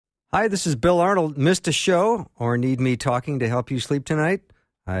Hi, this is Bill Arnold. Missed a show or need me talking to help you sleep tonight?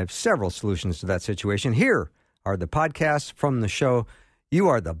 I have several solutions to that situation. Here are the podcasts from the show. You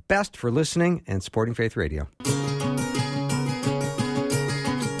are the best for listening and supporting Faith Radio.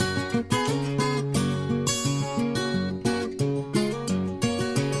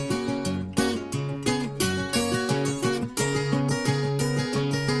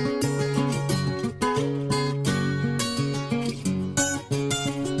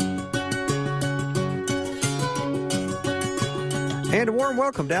 And a warm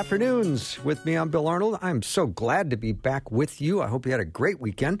welcome to Afternoons with me. I'm Bill Arnold. I'm so glad to be back with you. I hope you had a great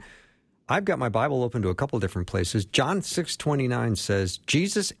weekend. I've got my Bible open to a couple different places. John 6:29 says,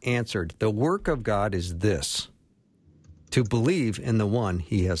 Jesus answered, "The work of God is this, to believe in the one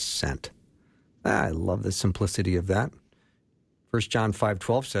he has sent." I love the simplicity of that. 1 John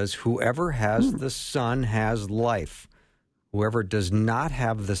 5:12 says, "Whoever has the Son has life. Whoever does not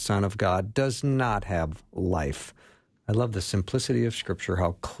have the Son of God does not have life." I love the simplicity of Scripture,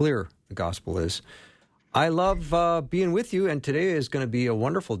 how clear the gospel is. I love being with you, and today is going to be a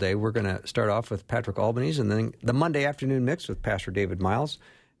wonderful day. We're going to start off with Patrick Albanese, and then the Monday afternoon mix with Pastor David Myles,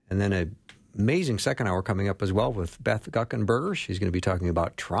 and then an amazing second hour coming up as well with Beth Guckenberger. She's going to be talking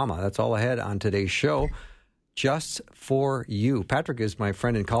about trauma. That's all ahead on today's show, just for you. Patrick is my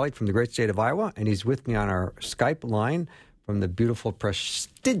friend and colleague from the great state of Iowa, and he's with me on our Skype line from the beautiful,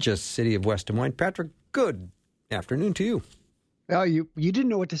 prestigious city of West Des Moines. Patrick, good afternoon to you. Oh, you didn't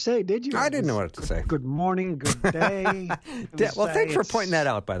know what to say, did you? I didn't know what to say. Good morning, good day. Well, thanks for pointing that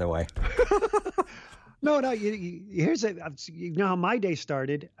out, by the way. No. Here's you know how my day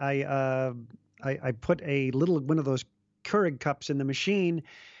started. I put a little one of those Keurig cups in the machine,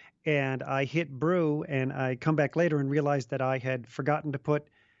 and I hit brew, and I come back later and realized that I had forgotten to put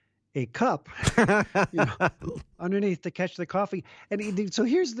a cup underneath to catch the coffee. And so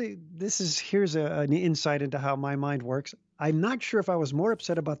here's an insight into how my mind works. I'm not sure if I was more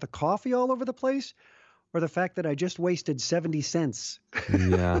upset about the coffee all over the place or the fact that I just wasted 70 cents.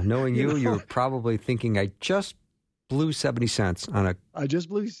 Yeah, knowing you're probably thinking, I just blew 70 cents on a... I just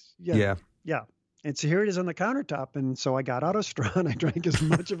blew... Yeah. And so here it is on the countertop, and so I got out a straw and I drank as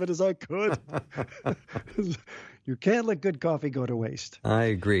much of it as I could. You can't let good coffee go to waste. I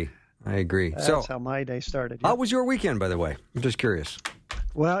agree. That's how my day started. How was your weekend, by the way? I'm just curious.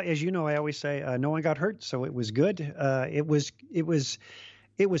 Well, as you know, I always say no one got hurt, so it was good. It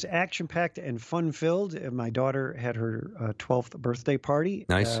was action-packed and fun-filled. My daughter had her 12th birthday party.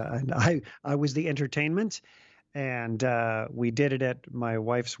 Nice. And I was the entertainment. And we did it at my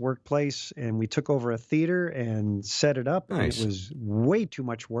wife's workplace, and we took over a theater and set it up. Nice. It was way too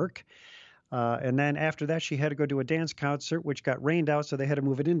much work. And then after that, she had to go to a dance concert, which got rained out, so they had to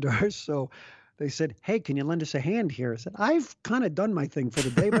move it indoors. So they said, "Hey, can you lend us a hand here?" I said, "I've kind of done my thing for the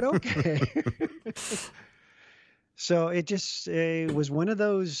day, but okay." So it was one of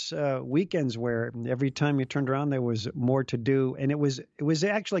those weekends where every time you turned around, there was more to do. And it was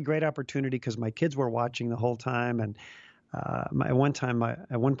actually a great opportunity because my kids were watching the whole time. And at one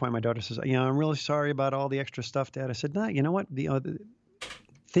point, my daughter says, "I'm really sorry about all the extra stuff, Dad." I said, "No, you know what?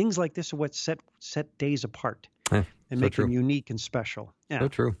 Things like this are what set days apart and make them unique and special." Yeah.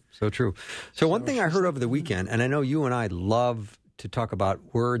 So true. So one thing I heard over the weekend, and I know you and I love to talk about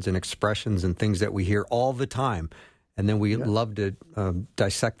words and expressions and things that we hear all the time, and then we love to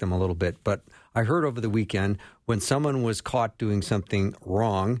dissect them a little bit. But I heard over the weekend when someone was caught doing something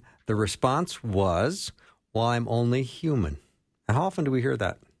wrong, the response was, "Well, I'm only human." And how often do we hear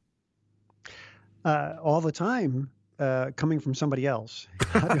that? All the time. Coming from somebody else.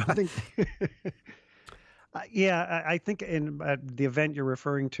 I think. I think in the event you're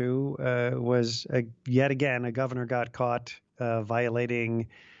referring to was yet again a governor got caught violating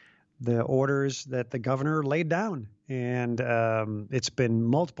the orders that the governor laid down, and it's been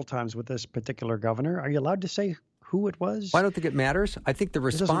multiple times with this particular governor. Are you allowed to say who it was? Well, I don't think it matters. I think the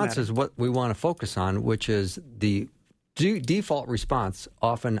response is what we want to focus on, which is the default response,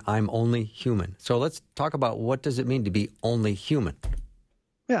 often, "I'm only human." So let's talk about what does it mean to be only human?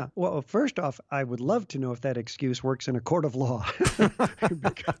 Yeah. Well, first off, I would love to know if that excuse works in a court of law.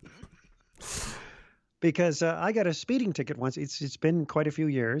 Because I got a speeding ticket once. It's been quite a few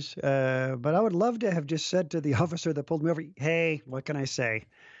years. But I would love to have just said to the officer that pulled me over, "Hey, what can I say?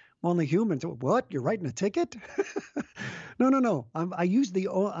 I'm only human." "What? You're writing a ticket?" No. I use the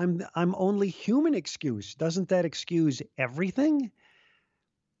I'm only human excuse. Doesn't that excuse everything?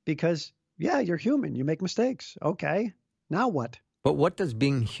 Because, yeah, you're human. You make mistakes. Okay. Now what? But what does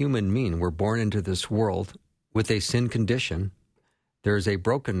being human mean? We're born into this world with a sin condition. There's a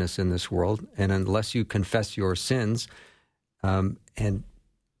brokenness in this world, and unless you confess your sins and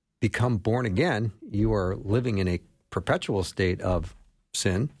become born again, you are living in a perpetual state of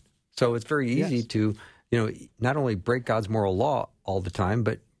sin. So it's very easy to, not only break God's moral law all the time,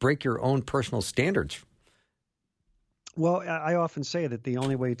 but break your own personal standards. Well, I often say that the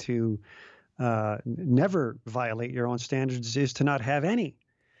only way to never violate your own standards is to not have any,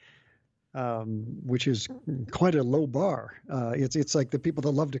 which is quite a low bar. It's like the people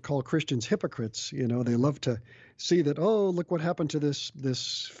that love to call Christians hypocrites. They love to see that, oh, look what happened to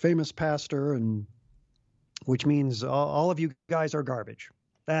this famous pastor, and which means all of you guys are garbage.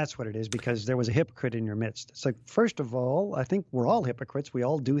 That's what it is, because there was a hypocrite in your midst. It's like, first of all, I think we're all hypocrites. We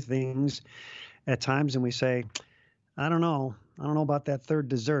all do things at times, and we say, I don't know about that third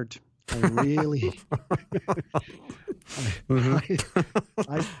dessert. I really,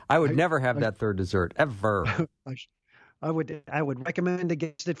 I would never have that third dessert ever. I would recommend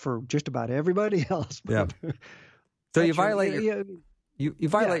against it for just about everybody else. Yeah. So you violate you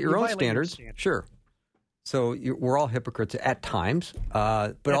violate your own standards. Sure. So we're all hypocrites at times,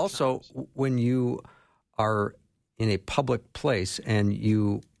 but also when you are in a public place and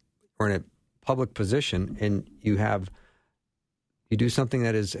you are in a public position and you do something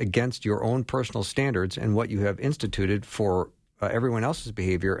that is against your own personal standards and what you have instituted for everyone else's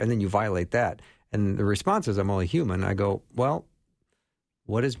behavior, and then you violate that. And the response is, I'm only human. I go, well,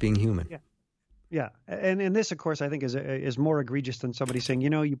 what is being human? Yeah. And this, of course, I think is more egregious than somebody saying,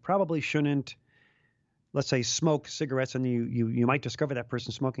 you probably shouldn't, let's say, smoke cigarettes, and you might discover that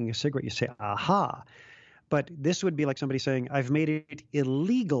person smoking a cigarette. You say, aha. But this would be like somebody saying, I've made it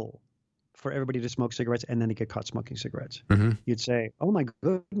illegal for everybody to smoke cigarettes, and then they get caught smoking cigarettes. Mm-hmm. You'd say, oh my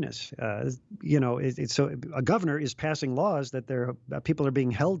goodness. So a governor is passing laws that people are being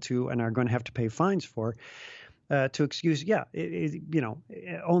held to and are going to have to pay fines for, to excuse,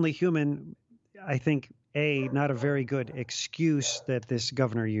 only human. I think, not a very good excuse that this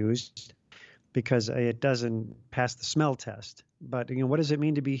governor used, because it doesn't pass the smell test. But, what does it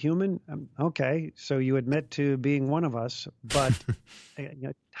mean to be human? Okay, so you admit to being one of us, but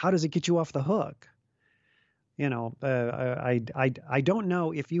how does it get you off the hook? I don't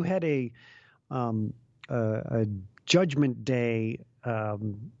know if you had a judgment day a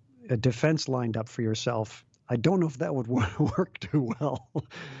defense lined up for yourself. I don't know if that would work too well.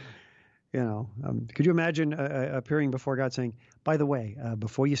 Could you imagine appearing before God saying, by the way,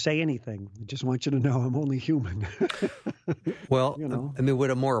 before you say anything, I just want you to know I'm only human. Well,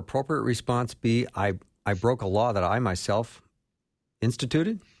 would a more appropriate response be, I broke a law that I myself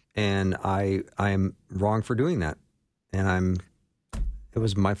instituted, and I am wrong for doing that, and it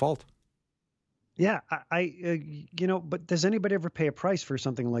was my fault. Yeah, but does anybody ever pay a price for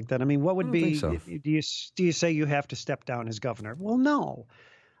something like that? I mean, what would be? So. Do you say you have to step down as governor? Well, no.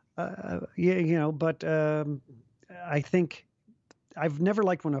 But I think I've never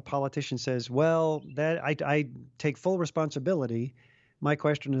liked when a politician says, well, that I take full responsibility. My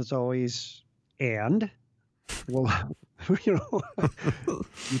question is always, and? Well, you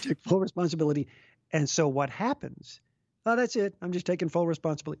take full responsibility. And so what happens? Oh, that's it. I'm just taking full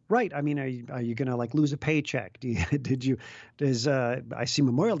responsibility. Right. I mean, are you going to lose a paycheck? I see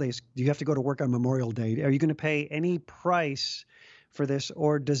Memorial Days. Do you have to go to work on Memorial Day? Are you going to pay any price for this?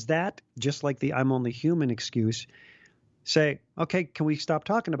 Or does that, just like the I'm only human excuse, say, okay, can we stop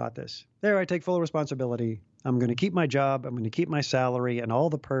talking about this? There, I take full responsibility. I'm going to keep my job. I'm going to keep my salary and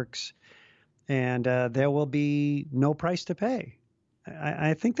all the perks. And there will be no price to pay.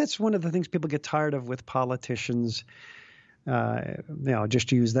 I think that's one of the things people get tired of with politicians. Just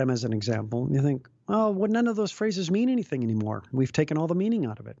to use them as an example. You think, well, none of those phrases mean anything anymore. We've taken all the meaning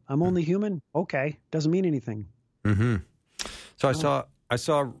out of it. I'm only human. Okay. Doesn't mean anything. Mm-hmm. So I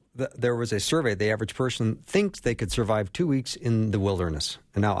saw that there was a survey. The average person thinks they could survive 2 weeks in the wilderness.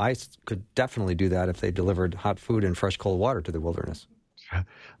 And now I could definitely do that if they delivered hot food and fresh cold water to the wilderness.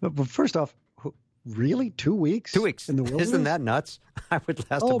 But first off, really? 2 weeks? 2 weeks. In the wilderness? Isn't that nuts? I would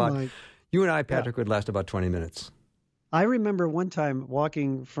last you and I, Patrick, would last about 20 minutes. I remember one time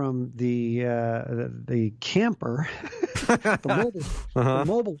walking from the camper, the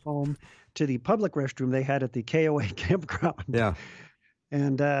mobile home, to the public restroom they had at the KOA campground. Yeah.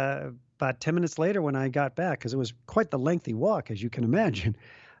 And about 10 minutes later when I got back, because it was quite the lengthy walk, as you can imagine,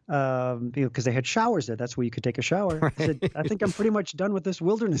 because they had showers there. That's where you could take a shower. Right. I said, I think I'm pretty much done with this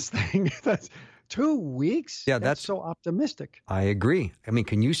wilderness thing. That's 2 weeks? Yeah, that's so optimistic. I agree. I mean,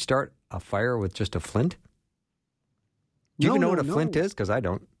 can you start a fire with just a flint? Do you even know what a flint is? Because I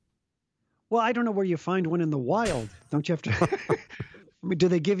don't. Well, I don't know where you find one in the wild. Don't you have to? I mean, do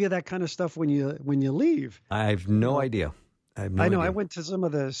they give you that kind of stuff when you leave? I have no idea. I have no I know. idea. I went to some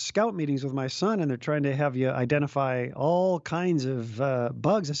of the scout meetings with my son, and they're trying to have you identify all kinds of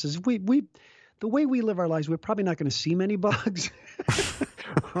bugs. I says, the way we live our lives, we're probably not going to see many bugs.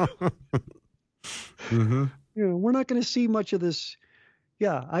 Mm-hmm. We're not going to see much of this.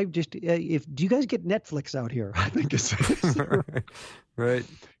 Yeah, I just if do you guys get Netflix out here? I think it's Right.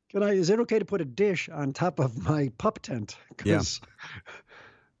 Is it okay to put a dish on top of my pup tent? Because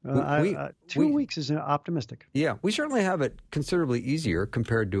 2 weeks is optimistic. Yeah, we certainly have it considerably easier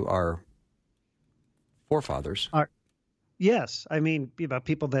compared to our forefathers. Yes, I mean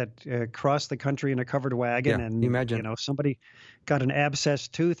people that cross the country in a covered wagon, Yeah, and imagine. Somebody got an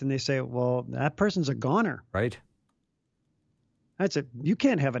abscessed tooth, and they say, "Well, that person's a goner." Right. That's it. You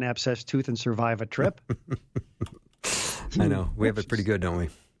can't have an abscessed tooth and survive a trip. I know. We have it pretty good, don't we?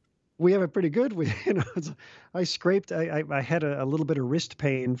 We have it pretty good. I scraped. I had a little bit of wrist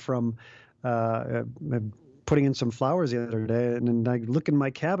pain from putting in some flowers the other day, and then I look in my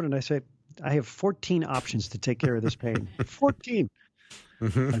cabinet and I say, I have 14 options to take care of this pain. 14.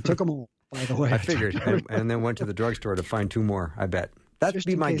 Mm-hmm. I took them all, by the way. I figured, and then went to the drugstore to find 2 more, I bet. That'd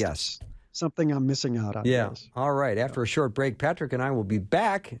be my guess. Something I'm missing out on. Yeah. Yes. All right. After a short break, Patrick and I will be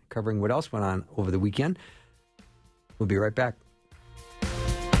back covering what else went on over the weekend. We'll be right back.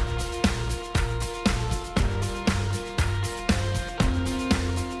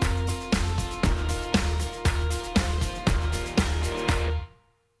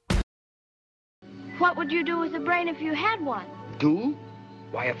 What would you do with a brain if you had one? Do?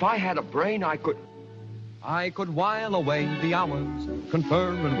 Why, if I had a brain, I could while away the hours,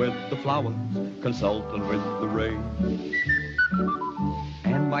 conferring with the flowers, consulting with the rain.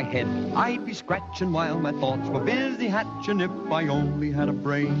 And my head I'd be scratching while my thoughts were busy hatching if I only had a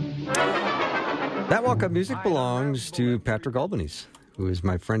brain. That walk-up music belongs to Patrick Albanese, who is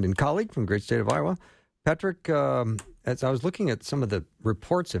my friend and colleague from the great state of Iowa. Patrick, as I was looking at some of the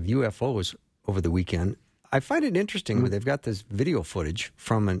reports of UFOs over the weekend, I find it interesting where they've got this video footage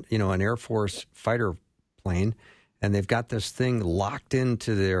from an Air Force fighter plane, and they've got this thing locked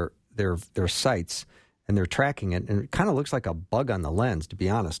into their sights, and they're tracking it, and it kind of looks like a bug on the lens, to be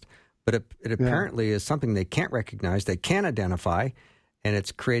honest. But it apparently is something they can't recognize, they can't identify, and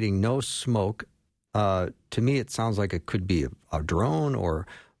it's creating no smoke. To me, it sounds like it could be a drone or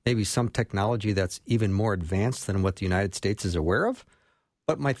maybe some technology that's even more advanced than what the United States is aware of.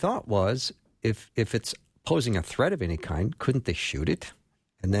 But my thought was, if it's posing a threat of any kind, couldn't they shoot it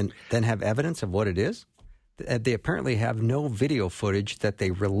and then have evidence of what it is? They apparently have no video footage that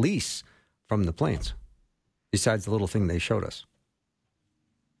they release from the planes, besides the little thing they showed us.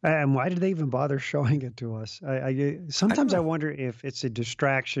 And why did they even bother showing it to us? Sometimes I wonder if it's a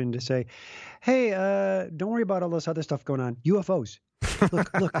distraction to say, hey, don't worry about all this other stuff going on. UFOs.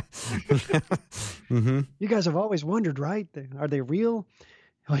 Look. Mm-hmm. You guys have always wondered, right? Are they real?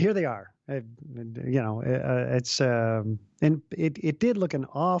 Well, here they are. It's and it did look an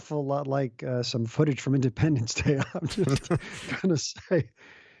awful lot like some footage from Independence Day. I'm just gonna say,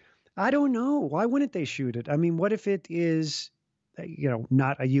 I don't know. Why wouldn't they shoot it? I mean, what if it is,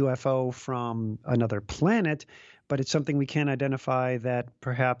 not a UFO from another planet, but it's something we can't identify, that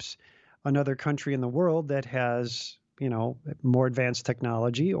perhaps another country in the world that has, more advanced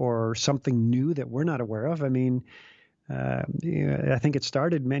technology or something new that we're not aware of. I mean, I think it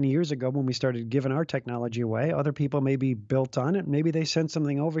started many years ago when we started giving our technology away. Other people maybe built on it. Maybe they sent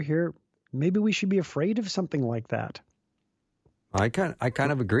something over here. Maybe we should be afraid of something like that. I kind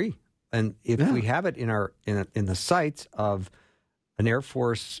of agree. And if we have it in the sights of an Air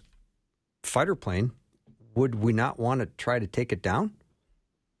Force fighter plane, would we not want to try to take it down?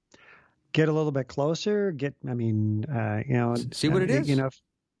 Get a little bit closer. See what it is.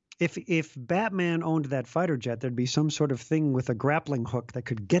 If Batman owned that fighter jet, there'd be some sort of thing with a grappling hook that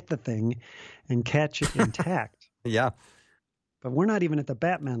could get the thing and catch it intact. Yeah. But we're not even at the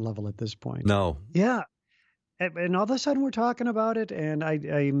Batman level at this point. No. Yeah. And all of a sudden we're talking about it, and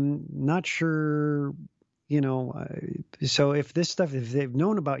I'm not sure, so if they've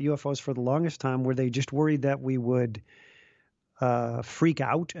known about UFOs for the longest time, were they just worried that we would freak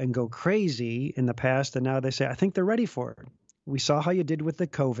out and go crazy in the past, and now they say, I think they're ready for it. We saw how you did with the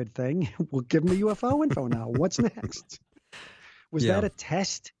COVID thing. We'll give them the UFO info now. What's next? Was that a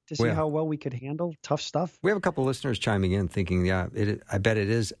test to see how well we could handle tough stuff? We have a couple of listeners chiming in thinking, I bet it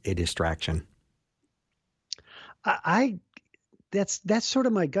is a distraction. That's sort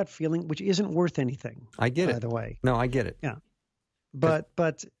of my gut feeling, which isn't worth anything. I get it. By the way. No, I get it. Yeah. But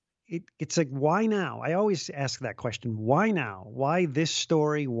it's like, why now? I always ask that question. Why now? Why this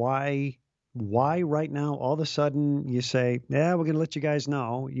story? Why why right now, all of a sudden, you say, yeah, we're going to let you guys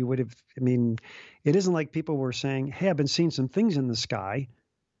know. You would have, I mean, it isn't like people were saying, hey, I've been seeing some things in the sky.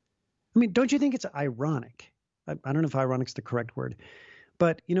 I mean, don't you think it's ironic? I don't know if ironic's the correct word,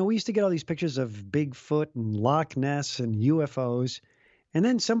 but, we used to get all these pictures of Bigfoot and Loch Ness and UFOs. And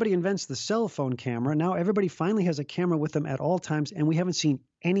then somebody invents the cell phone camera. Now everybody finally has a camera with them at all times, and we haven't seen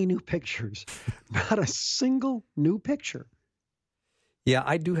any new pictures. Not a single new picture. Yeah,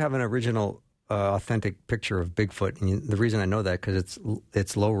 I do have an original authentic picture of Bigfoot, and the reason I know that because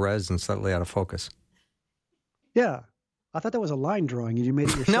it's low res and slightly out of focus. Yeah, I thought that was a line drawing, and you made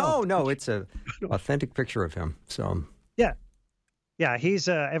it yourself. No, it's a authentic picture of him. So yeah, he's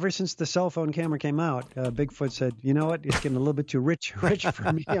ever since the cell phone camera came out, Bigfoot said, you know what, it's getting a little bit too rich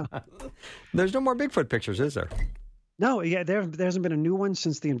for me. Yeah. There's no more Bigfoot pictures, is there? No, yeah, there hasn't been a new one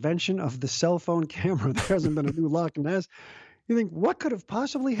since the invention of the cell phone camera. There hasn't been a new Loch Ness. You think, what could have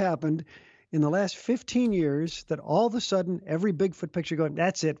possibly happened in the last 15 years that all of a sudden every Bigfoot picture going,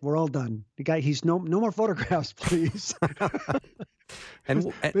 that's it, we're all done. The guy, he's no more photographs, please.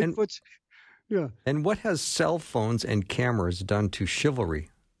 and Bigfoot's, yeah. And what has cell phones and cameras done to chivalry?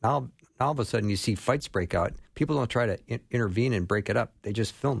 Now all of a sudden you see fights break out. People don't try to intervene and break it up. They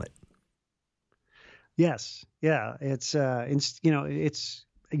just film it. Yes. Yeah. It's you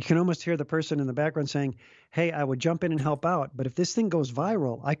can almost hear the person in the background saying, hey, I would jump in and help out, but if this thing goes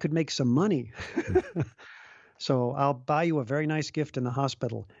viral, I could make some money. So I'll buy you a very nice gift in the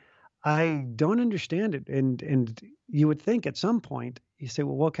hospital. I don't understand it. And you would think at some point, you say,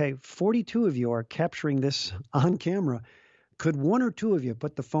 well, okay, 42 of you are capturing this on camera. Could one or two of you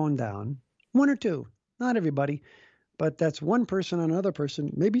put the phone down? One or two, not everybody, but that's one person on another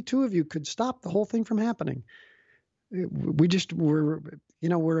person. Maybe two of you could stop the whole thing from happening. We're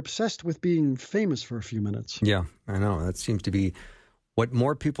obsessed with being famous for a few minutes. Yeah, I know. That seems to be what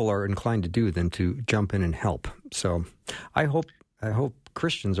more people are inclined to do than to jump in and help. So I hope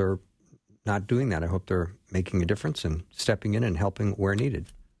Christians are not doing that. I hope they're making a difference and stepping in and helping where needed.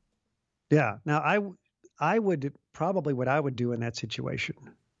 Yeah. Now, I would probably, what I would do in that situation,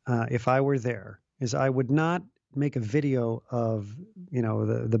 if I were there, is I would not make a video of,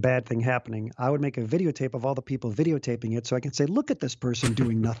 the bad thing happening. I would make a videotape of all the people videotaping it so I can say, look at this person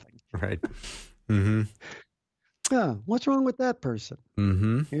doing nothing. Right. Mm-hmm. Yeah. What's wrong with that person?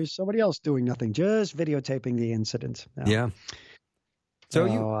 Mm-hmm. Here's somebody else doing nothing, just videotaping the incident. Yeah. So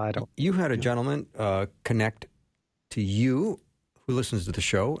you had a gentleman connect to you who listens to the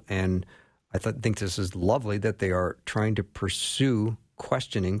show, and I think this is lovely that they are trying to pursue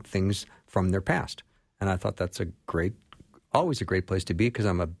questioning things from their past. And I thought that's always a great place to be, because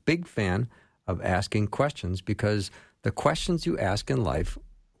I'm a big fan of asking questions, because the questions you ask in life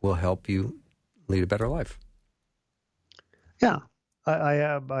will help you lead a better life. Yeah,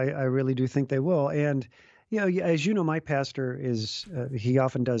 I really do think they will. And as you know, my pastor he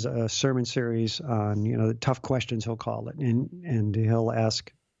often does a sermon series on, the tough questions, he'll call it. And he'll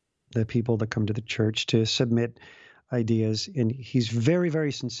ask the people that come to the church to submit ideas. And he's very,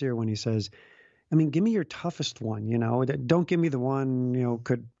 very sincere when he says, give me your toughest one, Don't give me the one,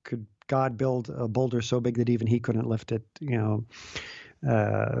 could God build a boulder so big that even he couldn't lift it,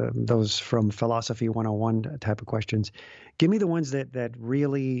 those from Philosophy 101 type of questions. Give me the ones that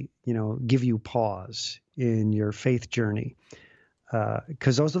really, give you pause in your faith journey,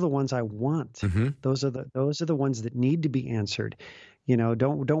 because those are the ones I want. Mm-hmm. Those are the ones that need to be answered.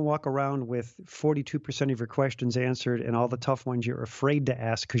 Don't walk around with 42% of your questions answered and all the tough ones you're afraid to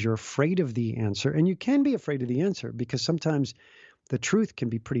ask because you're afraid of the answer. And you can be afraid of the answer because sometimes the truth can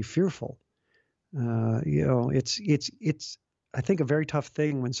be pretty fearful. It's I think a very tough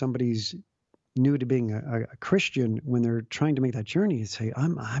thing when somebody's new to being a Christian, when they're trying to make that journey, and say,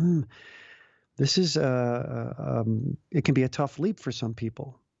 this is it can be a tough leap for some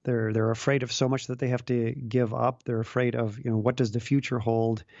people. They're afraid of so much that they have to give up. They're afraid of, what does the future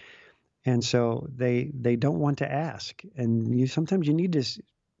hold? And so they don't want to ask. And sometimes you need to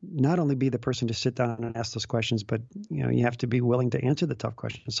not only be the person to sit down and ask those questions, but, you have to be willing to answer the tough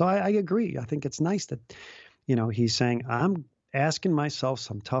questions. So I agree. I think it's nice that, he's saying, I'm asking myself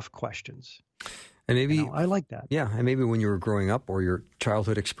some tough questions. And maybe I like that. Yeah, and maybe when you were growing up or your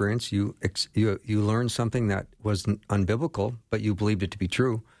childhood experience, you learned something that was unbiblical, but you believed it to be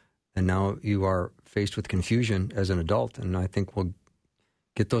true, and now you are faced with confusion as an adult. And I think we'll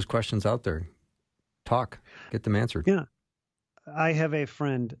get those questions out there, get them answered. Yeah, I have a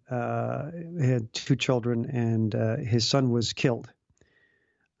friend who had two children, and his son was killed,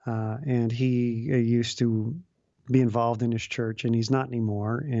 and he used to be involved in his church, and he's not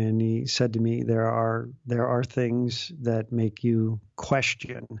anymore. And he said to me, there are things that make you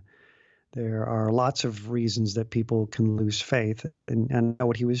question There are lots of reasons that people can lose faith, and I know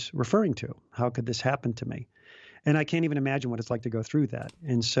what he was referring to. How could this happen to me? And I can't even imagine what it's like to go through that.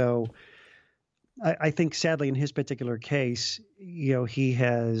 And so I think, sadly, in his particular case, he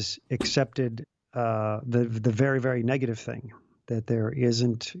has accepted the very, very negative thing, that there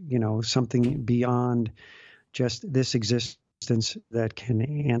isn't, something beyond just this existence that can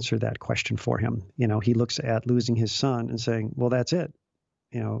answer that question for him. He looks at losing his son and saying, well, that's it.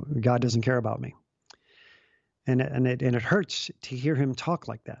 God doesn't care about me. And it hurts to hear him talk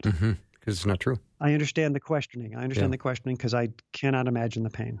like that. Mm-hmm. Because it's not true. I understand the questioning. The questioning because I cannot imagine the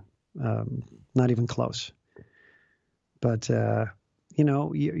pain. Not even close. But, I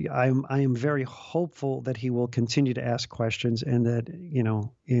am very hopeful that he will continue to ask questions, and that,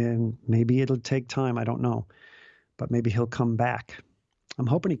 and maybe it'll take time. I don't know. But maybe he'll come back. I'm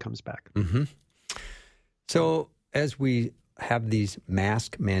hoping he comes back. Mm-hmm. So as we have these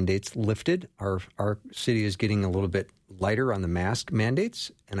mask mandates lifted, our city is getting a little bit lighter on the mask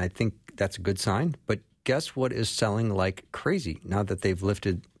mandates, and I think that's a good sign. But guess what is selling like crazy now that they've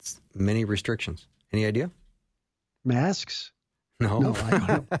lifted many restrictions? Any idea? Masks? No, I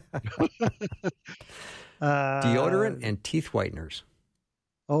don't know. Deodorant and teeth whiteners.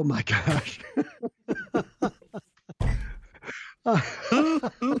 Oh my gosh.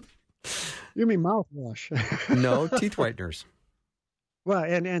 You mean mouthwash? No, teeth whiteners. Well,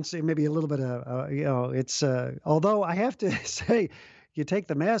 and say maybe a little bit of, it's, although I have to say, you take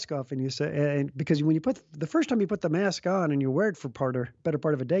the mask off and you say, and because when the first time you put the mask on and you wear it for better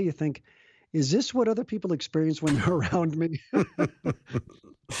part of a day, you think, is this what other people experience when they're around me?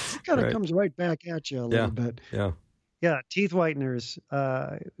 Kind of comes right back at you a little bit. Yeah. Yeah. Teeth whiteners.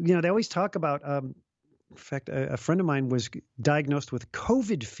 They always talk about, in fact, a friend of mine was diagnosed with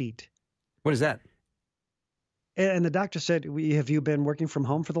COVID feet. What is that? And the doctor said, have you been working from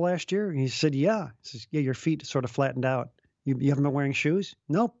home for the last year? And he said, yeah. He says, yeah, your feet sort of flattened out. You haven't been wearing shoes?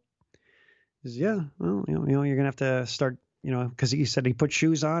 Nope. He says, yeah, well, you're going to have to start, because he said he put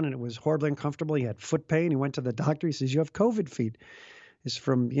shoes on and it was horribly uncomfortable. He had foot pain. He went to the doctor. He says, you have COVID feet. It's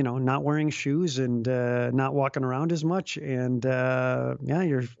from, not wearing shoes and not walking around as much. And,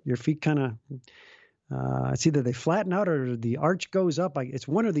 your feet kind of, it's either they flatten out or the arch goes up. It's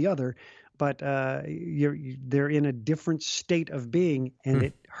one or the other. But they're in a different state of being, and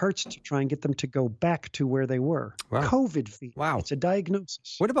it hurts to try and get them to go back to where they were. Wow. COVID feet. Wow. It's a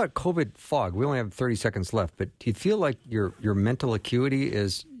diagnosis. What about COVID fog? We only have 30 seconds left, but do you feel like your mental acuity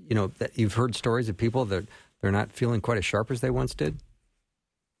is, that you've heard stories of people that they're not feeling quite as sharp as they once did?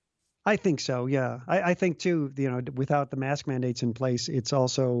 I think so, yeah. I think, too, without the mask mandates in place, it's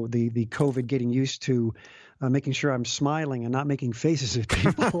also the COVID getting used to making sure I'm smiling and not making faces at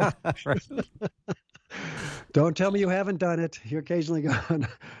people. Don't tell me you haven't done it. You're occasionally going,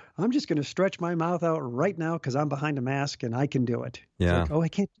 I'm just going to stretch my mouth out right now because I'm behind a mask and I can do it. Yeah. Like, I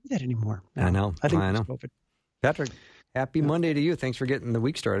can't do that anymore. No, I know. I think I know. COVID. Patrick, happy Monday to you. Thanks for getting the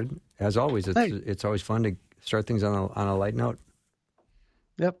week started. As always, it's always fun to start things on a light note.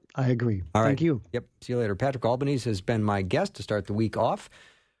 Yep, I agree. All right. Thank you. Yep. See you later. Patrick Albanese has been my guest to start the week off.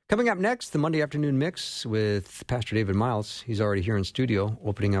 Coming up next, the Monday afternoon mix with Pastor David Myles. He's already here in studio,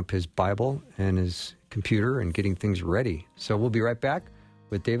 opening up his Bible and his computer and getting things ready. So we'll be right back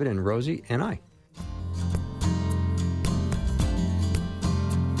with David and Rosie and I.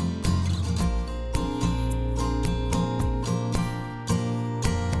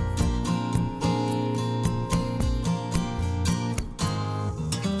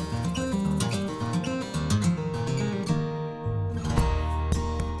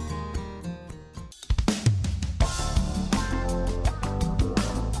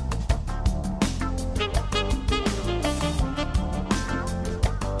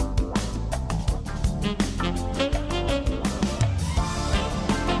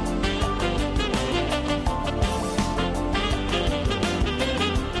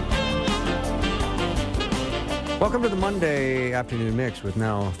 Welcome to the Monday afternoon mix with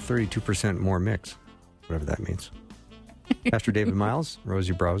now 32% more mix, whatever that means. Pastor David Myles,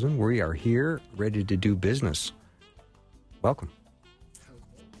 Rosie Browson, we are here ready to do business. Welcome.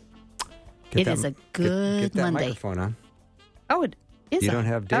 It is a good get that Monday. Microphone on. Oh, it is. You don't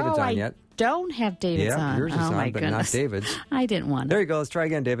have David's on yet. Don't have David's on. Yours is oh, on, my but goodness. not David's. I didn't want There it. you go. Let's try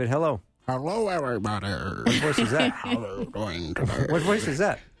again, David. Hello. Hello, everybody. What voice is that? How are you doing today? What voice is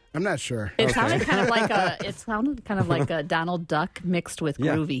that? I'm not sure. It sounded kind of like a Donald Duck mixed with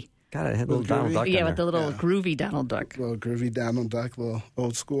Yeah. groovy. God, I had a little Donald groovy? Duck Yeah, in with the there. little groovy Donald Duck. A little groovy Donald Duck, a little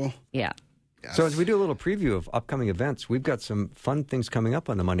old school. Yeah. Yes. So as we do a little preview of upcoming events, we've got some fun things coming up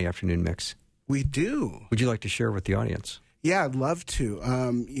on the Monday afternoon mix. We do. Would you like to share with the audience? Yeah, I'd love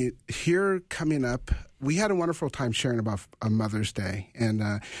to. Here coming up, we had a wonderful time sharing about Mother's Day.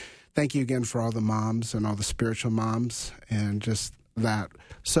 And thank you again for all the moms and all the spiritual moms and just that.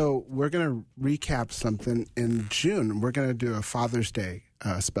 So we're going to recap something in June. We're going to do a Father's Day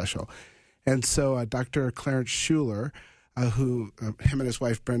special. And so Dr. Clarence Schuler, him and his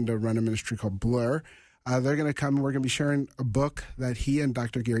wife Brenda run a ministry called Blur, they're going to come and we're going to be sharing a book that he and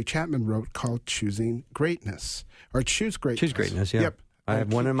Dr. Gary Chapman wrote called Choosing Greatness, or Choose Greatness. Choose Greatness, yeah. Yep. I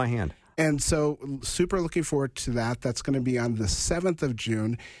have one in my hand. And so super looking forward to that. That's going to be on the 7th of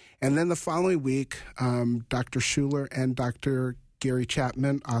June. And then the following week, Dr. Schuler and Dr. Gary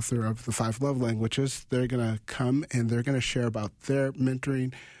Chapman, author of The 5 Love Languages, they're going to come and they're going to share about their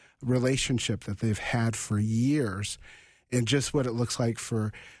mentoring relationship that they've had for years and just what it looks like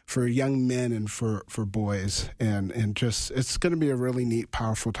for young men and for boys. And just, it's going to be a really neat,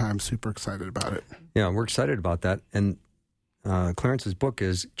 powerful time. Super excited about it. Yeah, we're excited about that. And Clarence's book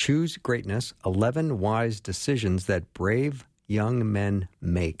is Choose Greatness, 11 Wise Decisions That Brave Young Men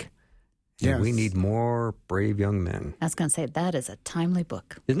Make. And Yes. we need more brave young men. I was going to say, that is a timely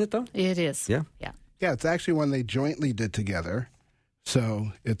book. Isn't it, though? It is. Yeah. Yeah. Yeah, it's actually one they jointly did together.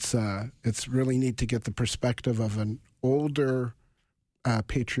 So it's really neat to get the perspective of an older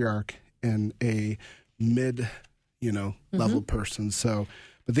patriarch and a mid, level person. So,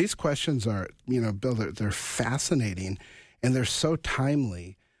 but these questions are, Bill, they're fascinating and they're so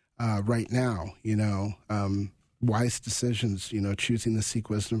timely right now. Wise decisions, choosing to seek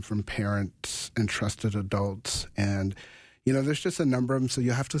wisdom from parents and trusted adults, and there's just a number of them. So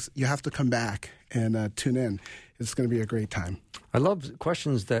you have to come back and tune in. It's going to be a great time. I love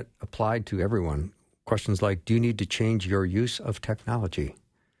questions that apply to everyone. Questions like, do you need to change your use of technology?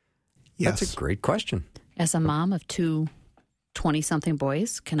 Yes. That's a great question. As a mom of 2 20-something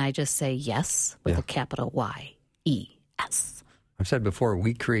boys, can I just say yes with a capital Y-E-S? I've said before,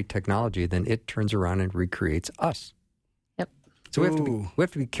 we create technology, then it turns around and recreates us. Yep. So we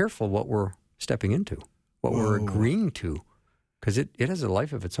have to be careful what we're stepping into, what we're agreeing to, because it has a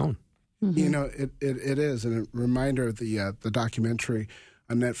life of its own. Mm-hmm. It is, and a reminder of the documentary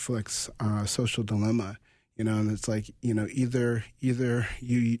on Netflix, Social Dilemma. And it's like either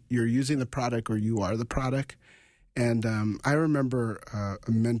you're using the product or you are the product. And I remember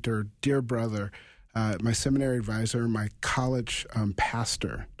a mentor, dear brother, my seminary advisor, my college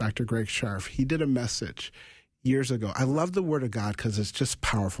pastor, Dr. Greg Scharf. He did a message years ago. I love the Word of God because it's just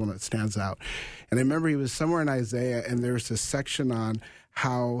powerful and it stands out. And I remember he was somewhere in Isaiah, and there was a section on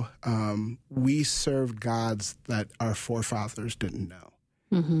how we served gods that our forefathers didn't know.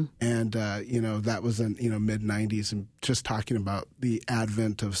 Mm-hmm. And, that was in, mid-'90s, and just talking about the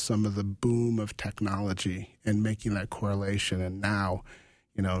advent of some of the boom of technology and making that correlation. And now,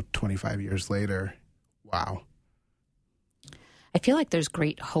 25 years later, wow. I feel like there's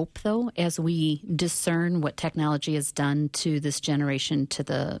great hope, though, as we discern what technology has done to this generation, to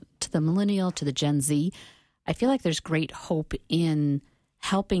the millennial, to the Gen Z. I feel like there's great hope in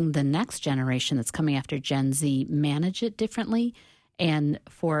helping the next generation that's coming after Gen Z manage it differently. And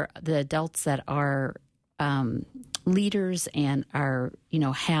for the adults that are leaders and are,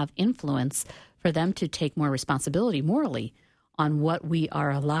 have influence, for them to take more responsibility morally on what we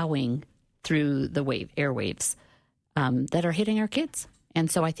are allowing through the airwaves that are hitting our kids.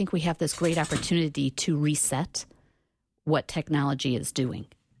 And so I think we have this great opportunity to reset what technology is doing.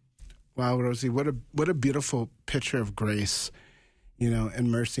 Wow, Rosie, what a beautiful picture of grace,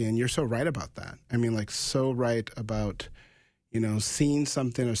 and mercy. And you're so right about that. I mean, so right about, seeing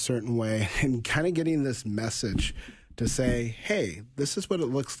something a certain way and kind of getting this message to say, hey, this is what it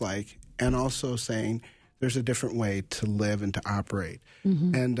looks like. And also saying there's a different way to live and to operate.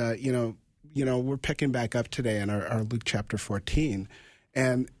 Mm-hmm. And, we're picking back up today in our Luke chapter 14.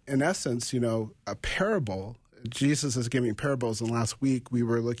 And in essence, a parable, Jesus is giving parables. And last week we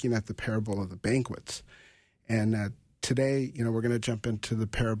were looking at the parable of the banquets. And today, we're going to jump into the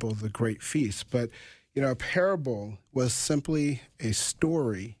parable of the great feast. But, a parable was simply a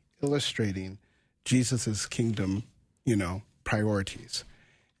story illustrating Jesus's kingdom, priorities.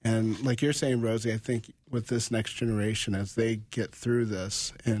 And like you're saying, Rosie, I think with this next generation, as they get through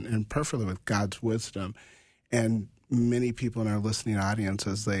this, and perfectly with God's wisdom, and many people in our listening audience,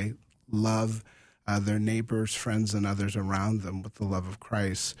 as they love their neighbors, friends, and others around them with the love of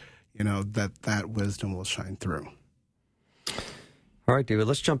Christ, that wisdom will shine through. All right, David,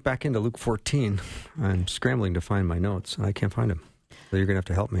 let's jump back into Luke 14. I'm scrambling to find my notes, and I can't find them. So you're going to have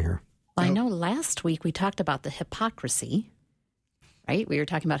to help me here. Well, I know last week we talked about the hypocrisy, right? We were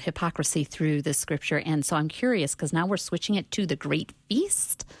talking about hypocrisy through this scripture. And so I'm curious, because now we're switching it to the great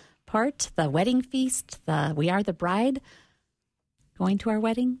feast part, the wedding feast, we are the bride. going to our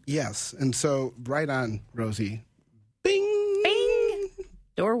wedding? Yes. And so right on, Rosie. Bing! Bing!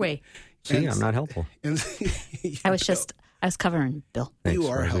 Doorway. See, I'm not helpful. And I was covering Bill. Thanks, you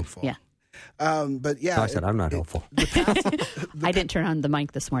are Rosie. helpful. Yeah. But yeah. No, I said I'm not helpful. I didn't turn on the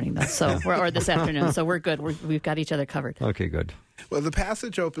mic this morning, though, or this afternoon, so we're good. We've got each other covered. Okay, good. Well, the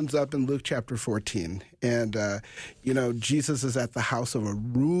passage opens up in Luke chapter 14, and, Jesus is at the house of a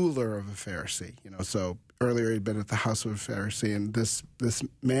ruler of a Pharisee. So earlier he'd been at the house of a Pharisee, and this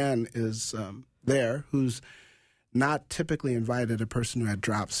man is there who's not typically invited, a person who had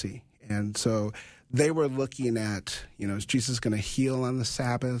dropsy. And so they were looking at, is Jesus going to heal on the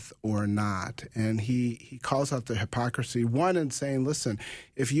Sabbath or not? And he calls out the hypocrisy, one, in saying, listen,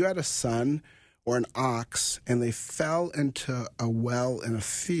 if you had a son or an ox and they fell into a well in a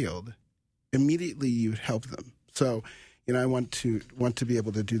field, immediately you'd help them. So, I want to be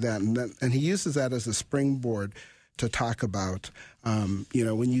able to do that. And he uses that as a springboard to talk about,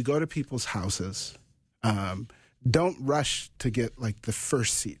 when you go to people's houses, don't rush to get like the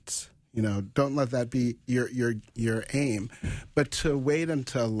first seats. Don't let that be your aim, but to wait and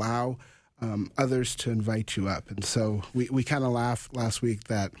to allow others to invite you up. And so we kind of laughed last week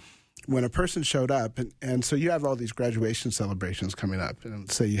that when a person showed up, and so you have all these graduation celebrations coming up,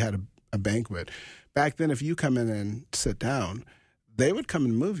 and say you had a banquet. Back then, if you come in and sit down, they would come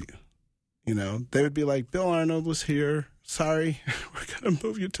and move you. They would be like, Bill Arnold was here. Sorry, we're going to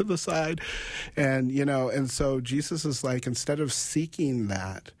move you to the side. And, and so Jesus is like, instead of seeking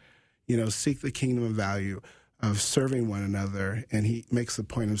that, seek the kingdom of value of serving one another. And he makes the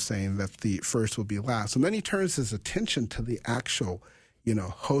point of saying that the first will be last. And then he turns his attention to the actual,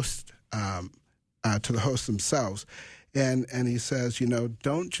 host, to the hosts themselves. And he says,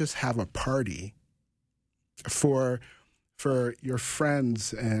 don't just have a party for your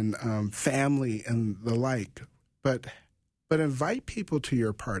friends and family and the like, but invite people to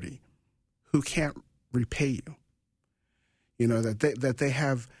your party who can't repay you. That they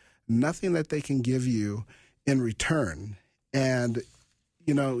have nothing that they can give you in return. And,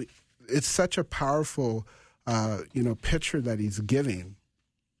 it's such a powerful, picture that he's giving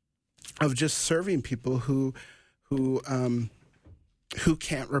of just serving people who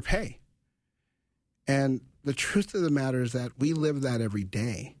can't repay. And the truth of the matter is that we live that every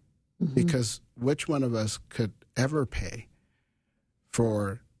day, because which one of us could ever pay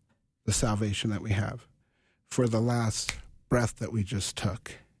for the salvation that we have, for the last breath that we just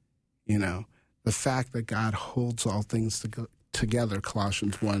took? The fact that God holds all things together,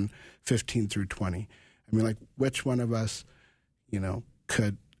 Colossians 1:15 through 20. I mean, like, which one of us,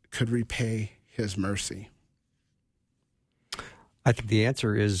 could repay his mercy? I think the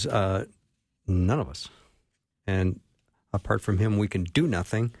answer is none of us. And apart from him, we can do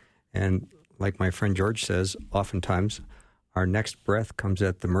nothing. And like my friend George says, oftentimes our next breath comes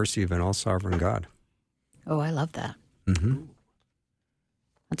at the mercy of an all-sovereign God. Oh, I love that. Mm-hmm.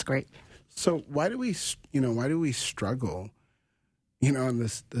 That's great. So why do we struggle, on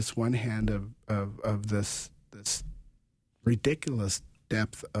this one hand of this ridiculous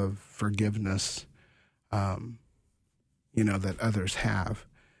depth of forgiveness, that others have,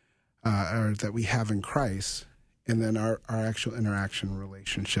 or that we have in Christ, and then our actual interaction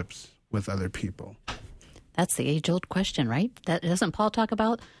relationships with other people? That's the age-old question, right? Doesn't Paul talk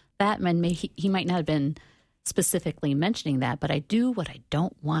about that? And he might not have been specifically mentioning that, but I do what I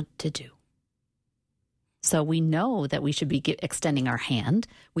don't want to do. So we know that we should be extending our hand.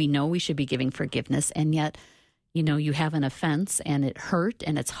 We know we should be giving forgiveness, and yet, you have an offense, and it hurt,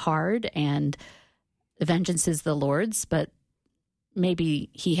 and it's hard, and vengeance is the Lord's, but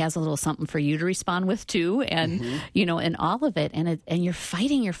maybe he has a little something for you to respond with too, and and all of it, and you're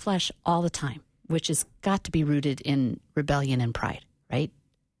fighting your flesh all the time, which has got to be rooted in rebellion and pride, right?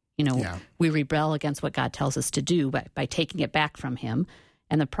 We rebel against what God tells us to do by taking it back from him,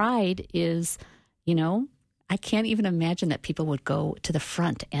 and the pride is, I can't even imagine that people would go to the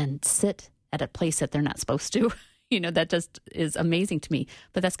front and sit at a place that they're not supposed to. That just is amazing to me,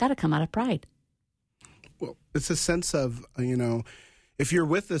 but that's got to come out of pride. Well, it's a sense of, if you're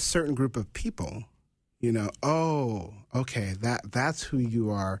with a certain group of people, oh, okay, that's who you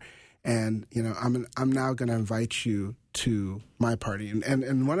are. And, I'm now going to invite you to my party.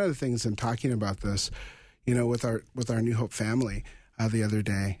 And one of the things in talking about this, with our New Hope family the other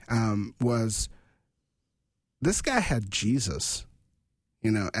day, was this guy had Jesus,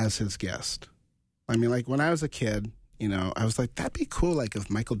 as his guest. I mean, like, when I was a kid, I was like, that'd be cool, like, if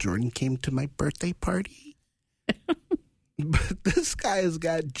Michael Jordan came to my birthday party. But this guy has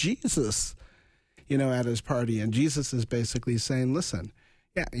got Jesus, at his party. And Jesus is basically saying, listen,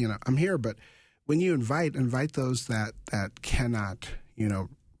 yeah, I'm here, but when you invite those that cannot,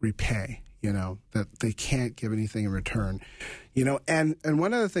 repay, that they can't give anything in return, and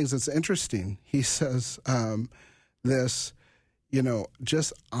one of the things that's interesting, he says this,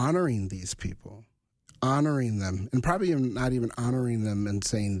 just honoring these people, honoring them, and probably even not even honoring them and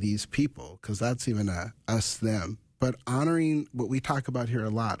saying these people, because that's even a us, them, but honoring what we talk about here a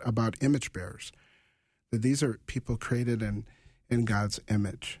lot about image bearers, that these are people created in God's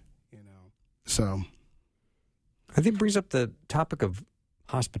image, So I think it brings up the topic of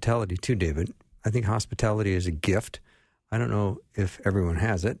hospitality too, David. I think hospitality is a gift. I don't know if everyone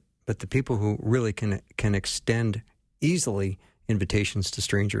has it, but the people who really can extend easily invitations to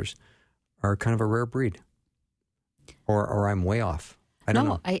strangers are kind of a rare breed. Or I'm way off. I don't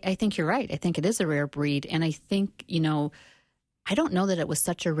know. I think you're right. I think it is a rare breed. And I think, I don't know that it was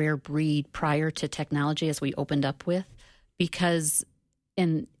such a rare breed prior to technology as we opened up with, because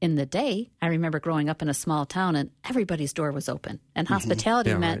in the day, I remember growing up in a small town and everybody's door was open. And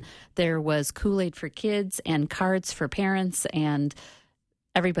hospitality meant there was Kool-Aid for kids and cards for parents, and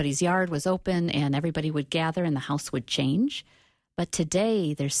everybody's yard was open and everybody would gather and the house would change. But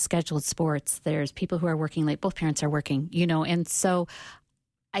today there's scheduled sports, there's people who are working late, both parents are working, and so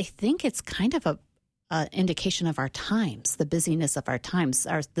I think it's kind of a indication of our times, the busyness of our times,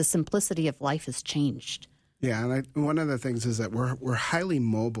 the simplicity of life has changed. Yeah, and one of the things is that we're highly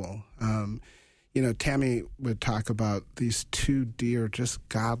mobile. Tammy would talk about these two dear, just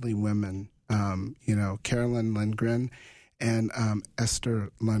godly women, Carolyn Lindgren and Esther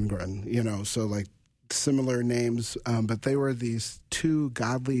Lundgren, so like similar names, but they were these two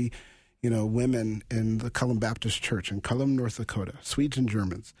godly, women in the Cullum Baptist Church in Cullum, North Dakota, Swedes and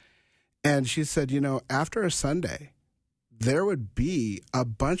Germans. And she said, after a Sunday, there would be a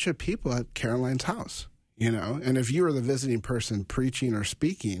bunch of people at Caroline's house. And if you were the visiting person preaching or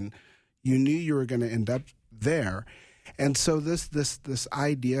speaking, you knew you were going to end up there. And so this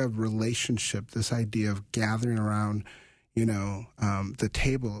idea of relationship, this idea of gathering around, the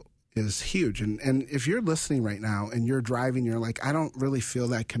table is huge. And if you're listening right now and you're driving, you're like, I don't really feel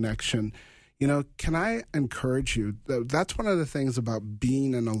that connection. Can I encourage you? That's one of the things about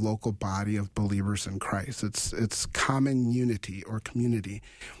being in a local body of believers in Christ. It's common unity or community.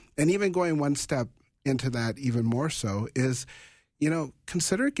 And even going one step into that even more so is,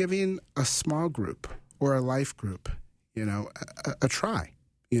 consider giving a small group or a life group, a try,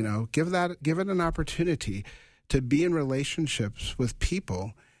 give it an opportunity to be in relationships with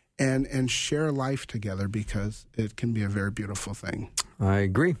people and share life together, because it can be a very beautiful thing. I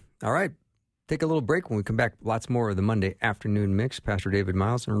agree. All right. Take a little break. When we come back, lots more of the Monday afternoon mix. Pastor David,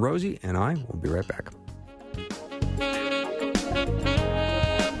 Myles, and Rosie and I will be right back.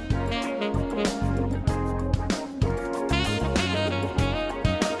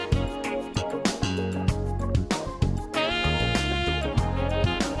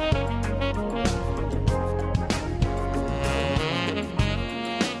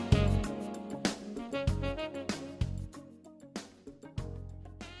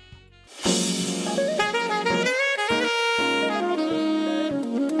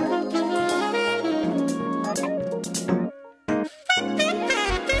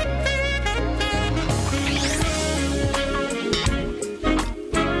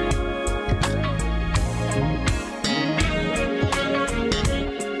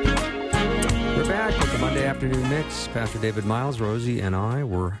 Pastor David, Myles, Rosie, and I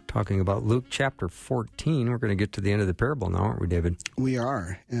were talking about Luke chapter 14. We're going to get to the end of the parable now, aren't we, David? We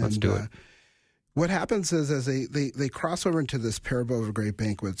are. And, let's do it. What happens is as they cross over into this parable of a great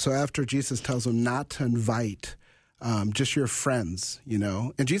banquet. So after Jesus tells them not to invite just your friends,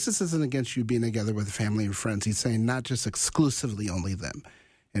 and Jesus isn't against you being together with family and friends. He's saying not just exclusively only them.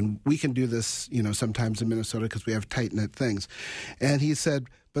 And we can do this, sometimes in Minnesota because we have tight-knit things. And he said,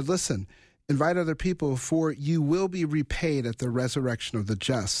 but listen, invite other people, for you will be repaid at the resurrection of the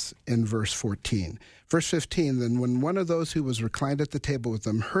just, in verse 14. Verse 15, then when one of those who was reclined at the table with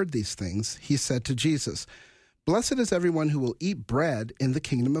them heard these things, he said to Jesus, blessed is everyone who will eat bread in the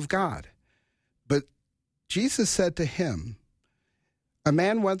kingdom of God. But Jesus said to him, a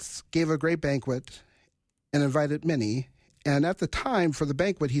man once gave a great banquet and invited many, and at the time for the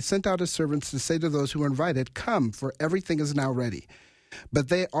banquet he sent out his servants to say to those who were invited, come, for everything is now ready. But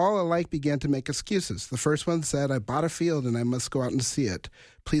they all alike began to make excuses. The first one said, I bought a field and I must go out and see it.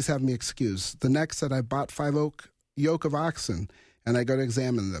 Please have me excused. The next said, I bought 5 yoke of oxen and I go to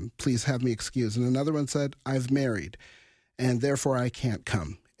examine them. Please have me excused. And another one said, I've married and therefore I can't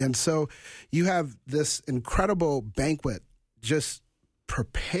come. And so you have this incredible banquet just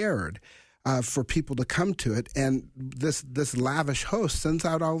prepared for people to come to it. And this lavish host sends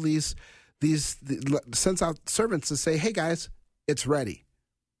out all these sends out servants to say, hey, guys, it's ready.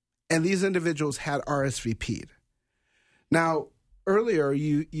 And these individuals had RSVP'd. Now, earlier,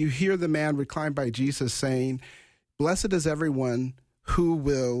 you hear the man reclined by Jesus saying, blessed is everyone who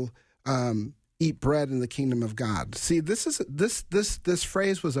will eat bread in the kingdom of God. See, this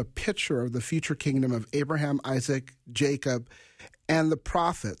phrase was a picture of the future kingdom of Abraham, Isaac, Jacob, and the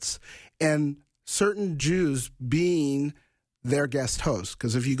prophets, and certain Jews being their guest hosts.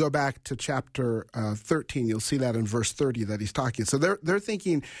 Because if you go back to chapter 13, you'll see that in verse 30 that he's talking. So they're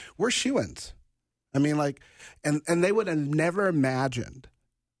thinking, we're shoo-ins. I mean, and they would have never imagined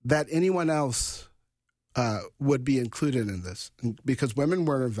that anyone else would be included in this, because women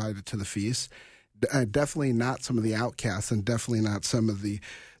weren't invited to the feast, definitely not some of the outcasts, and definitely not some of the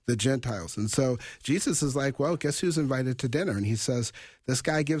Gentiles. And so Jesus is like, well, guess who's invited to dinner? And he says, this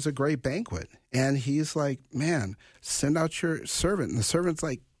guy gives a great banquet. And he's like, man, send out your servant. And the servant's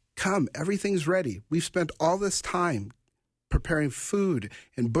like, come, everything's ready. We've spent all this time preparing food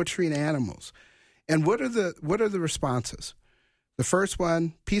and butchering animals. And what are the responses? The first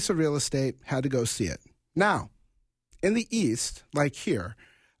one, piece of real estate, had to go see it. Now, in the East, like here,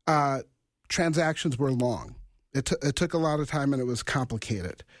 transactions were long. It took a lot of time, and it was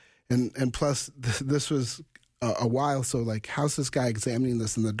complicated. And plus, this was a while, so like, how's this guy examining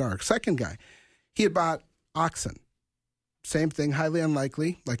this in the dark? Second guy, he had bought oxen. Same thing, highly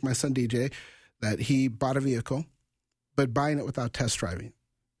unlikely, like my son DJ, that he bought a vehicle, but buying it without test driving.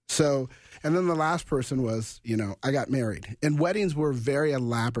 So, and then the last person was, I got married. And weddings were very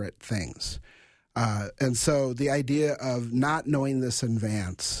elaborate things. And so the idea of not knowing this in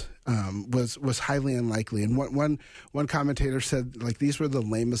advance was highly unlikely. And one commentator said, like, these were the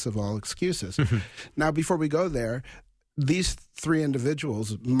lamest of all excuses. Now, before we go there, these three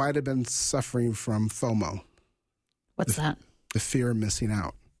individuals might have been suffering from FOMO. What's that? The fear of missing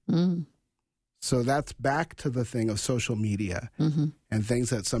out. Mm. So that's back to the thing of social media and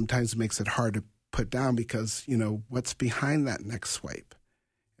things that sometimes makes it hard to put down because, what's behind that next swipe?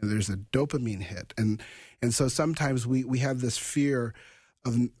 And there's a dopamine hit. And so sometimes we have this fear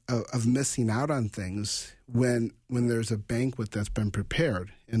of missing out on things when there's a banquet that's been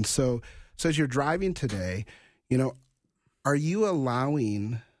prepared. And so as you're driving today, are you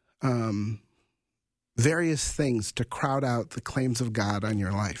allowing various things to crowd out the claims of God on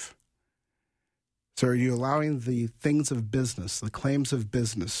your life? So are you allowing the things of business, the claims of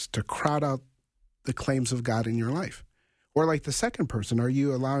business, to crowd out the claims of God in your life? Or like the second person, are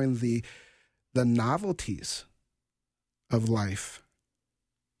you allowing the novelties of life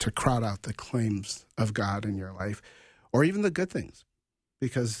to crowd out the claims of God in your life, or even the good things?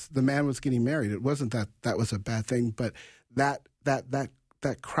 Because the man was getting married. It wasn't that was a bad thing, but that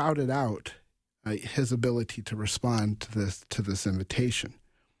crowded out his ability to respond to this invitation.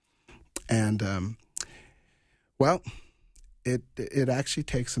 And it actually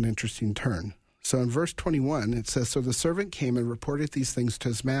takes an interesting turn. So in verse 21, it says, so the servant came and reported these things to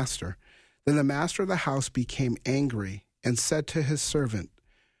his master. Then the master of the house became angry and said to his servant,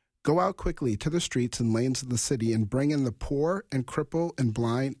 go out quickly to the streets and lanes of the city and bring in the poor and crippled and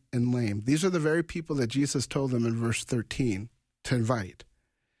blind and lame. These are the very people that Jesus told them in verse 13 to invite.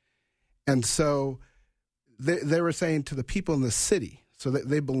 And so they were saying to the people in the city, so that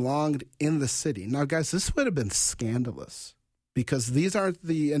they belonged in the city. Now, guys, this would have been scandalous because these aren't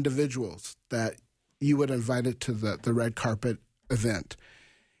the individuals that you would have invited to the red carpet event.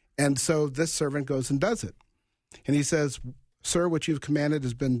 And so this servant goes and does it. And he says, sir, what you've commanded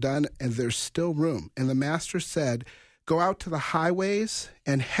has been done, and there's still room. And the master said, go out to the highways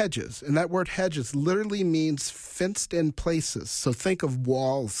and hedges. And that word hedges literally means fenced-in places. So think of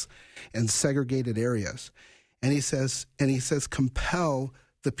walls and segregated areas. And he says, compel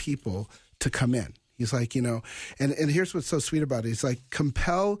the people to come in. He's like, and here's what's so sweet about it. He's like,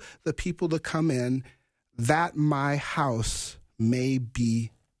 compel the people to come in that my house may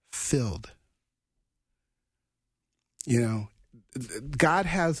be filled. God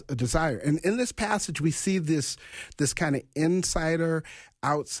has a desire. And in this passage, we see this kind of insider,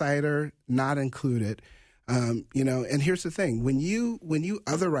 outsider, not included. And here's the thing. When you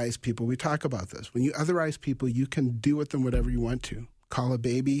otherize people, we talk about this. When you otherize people, you can do with them whatever you want to. Call a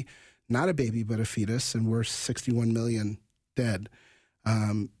baby, not a baby, but a fetus, and we're 61 million dead.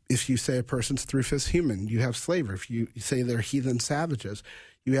 If you say a person's three-fifths human, you have slavery. If you say they're heathen savages,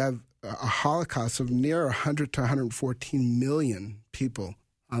 you have a Holocaust of near 100 to 114 million people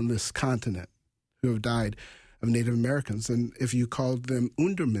on this continent who have died of Native Americans. And if you called them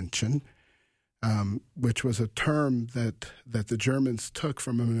Untermenschen, which was a term that the Germans took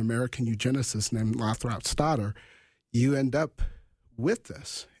from an American eugenicist named Lothrop Stoddard, you end up with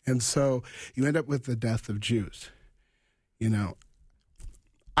this. And so you end up with the death of Jews. You know,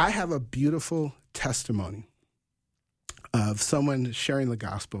 I have a beautiful testimony of someone sharing the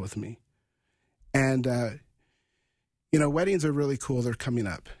gospel with me. And, you know, weddings are really cool. They're coming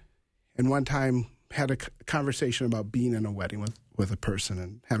up. And one time had a conversation about being in a wedding with a person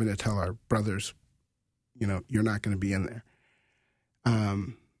and having to tell our brothers, you know, you're not going to be in there.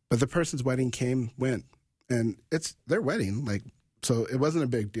 But the person's wedding went, and it's their wedding. Like, so it wasn't a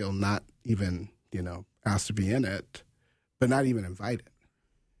big deal, not even, you know, asked to be in it, but not even invited.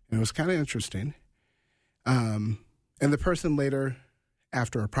 And it was kind of interesting. And the person later,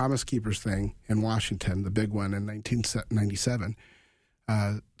 after a Promise Keepers thing in Washington, the big one in 1997,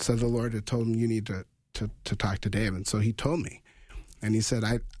 said the Lord had told him, you need to talk to Dave. And so he told me. And he said,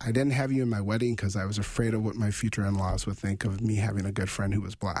 I didn't have you in my wedding because I was afraid of what my future in-laws would think of me having a good friend who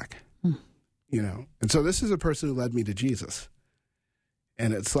was black. You know? And so this is a person who led me to Jesus.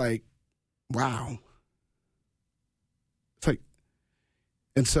 And it's like, wow. It's like,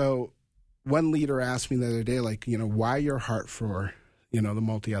 and so one leader asked me the other day, like, you know, why your heart for, you know, the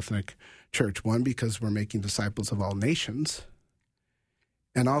multi-ethnic church? One, because we're making disciples of all nations.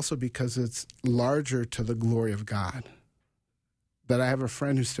 And also because it's larger to the glory of God. That I have a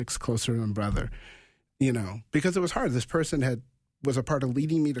friend who sticks closer than a brother, you know, because it was hard. This person was a part of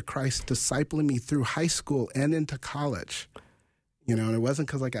leading me to Christ, discipling me through high school and into college, you know, and it wasn't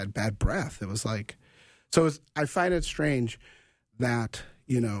because like I had bad breath. It was like, I find it strange that,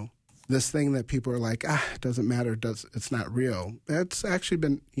 you know, this thing that people are like, it doesn't matter, it's not real. It's actually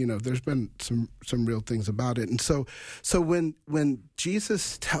been, you know, there's been some real things about it. And so when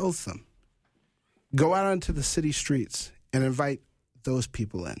Jesus tells them, go out onto the city streets and invite those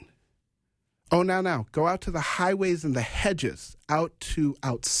people in. Oh, now, go out to the highways and the hedges,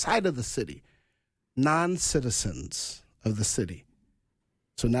 outside of the city, non-citizens of the city.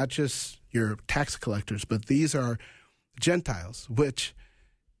 So not just your tax collectors, but these are Gentiles, which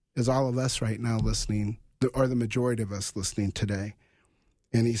is all of us right now listening, or the majority of us listening today.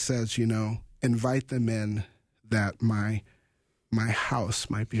 And he says, you know, invite them in that my house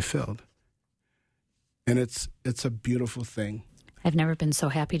might be filled. And it's a beautiful thing. I've never been so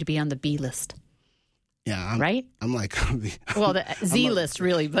happy to be on the B list. Yeah. Right? I'm like... well, the Z list,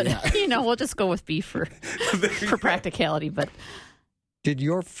 really, but, yeah. You know, we'll just go with B for practicality. But did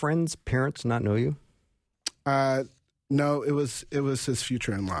your friend's parents not know you? No, it was his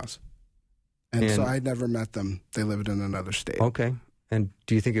future in-laws. And so I never met them. They lived in another state. Okay. And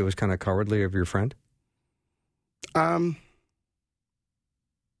do you think it was kind of cowardly of your friend? I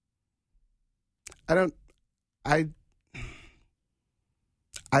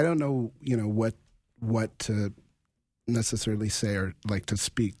don't know, you know, what to necessarily say or like to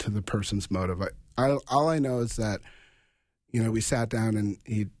speak to the person's motive. All I know is that, you know, we sat down and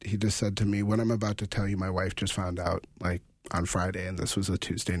he just said to me, what I'm about to tell you, my wife just found out like on Friday, and this was a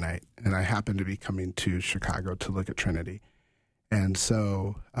Tuesday night, and I happened to be coming to Chicago to look at Trinity. And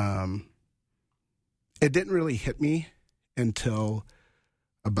so it didn't really hit me until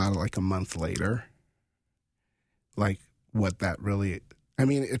about like a month later, like what that really, I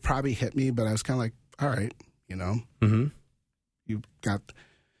mean, it probably hit me, but I was kind of like, all right, you know, you got,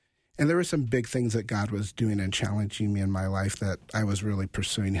 and there were some big things that God was doing and challenging me in my life that I was really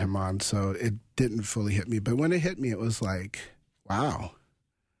pursuing him on. So it didn't fully hit me, but when it hit me, it was like, wow.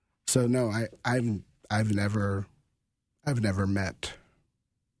 So no, I've never met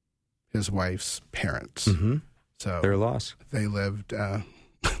his wife's parents. So their loss. They lived,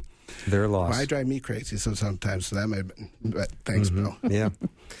 their loss. Well, I drive me crazy sometimes, so that might have been, but thanks, Bill. Yeah.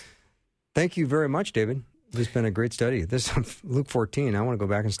 Thank you very much, David. This has been a great study. This Luke 14. I want to go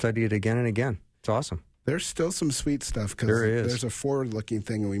back and study it again and again. It's awesome. There's still some sweet stuff because there's a forward-looking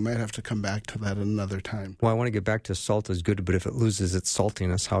thing, and we might have to come back to that another time. Well, I want to get back to salt is good, but if it loses its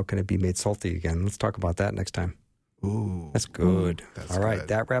saltiness, how can it be made salty again? Let's talk about that next time. Ooh. That's good. That's all right. good.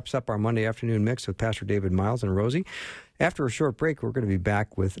 That wraps up our Monday afternoon mix with Pastor David, Myles, and Rosie. After a short break, we're going to be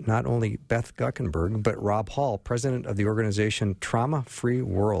back with not only Beth Guckenberg, but Rob Hall, president of the organization Trauma Free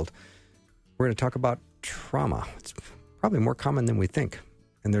World. We're going to talk about trauma. It's probably more common than we think,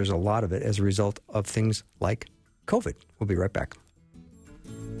 and there's a lot of it as a result of things like COVID. We'll be right back.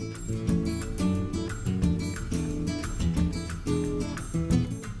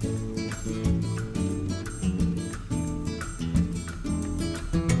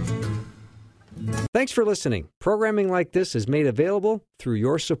 Thanks for listening. Programming like this is made available through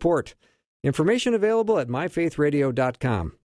your support. Information available at myfaithradio.com.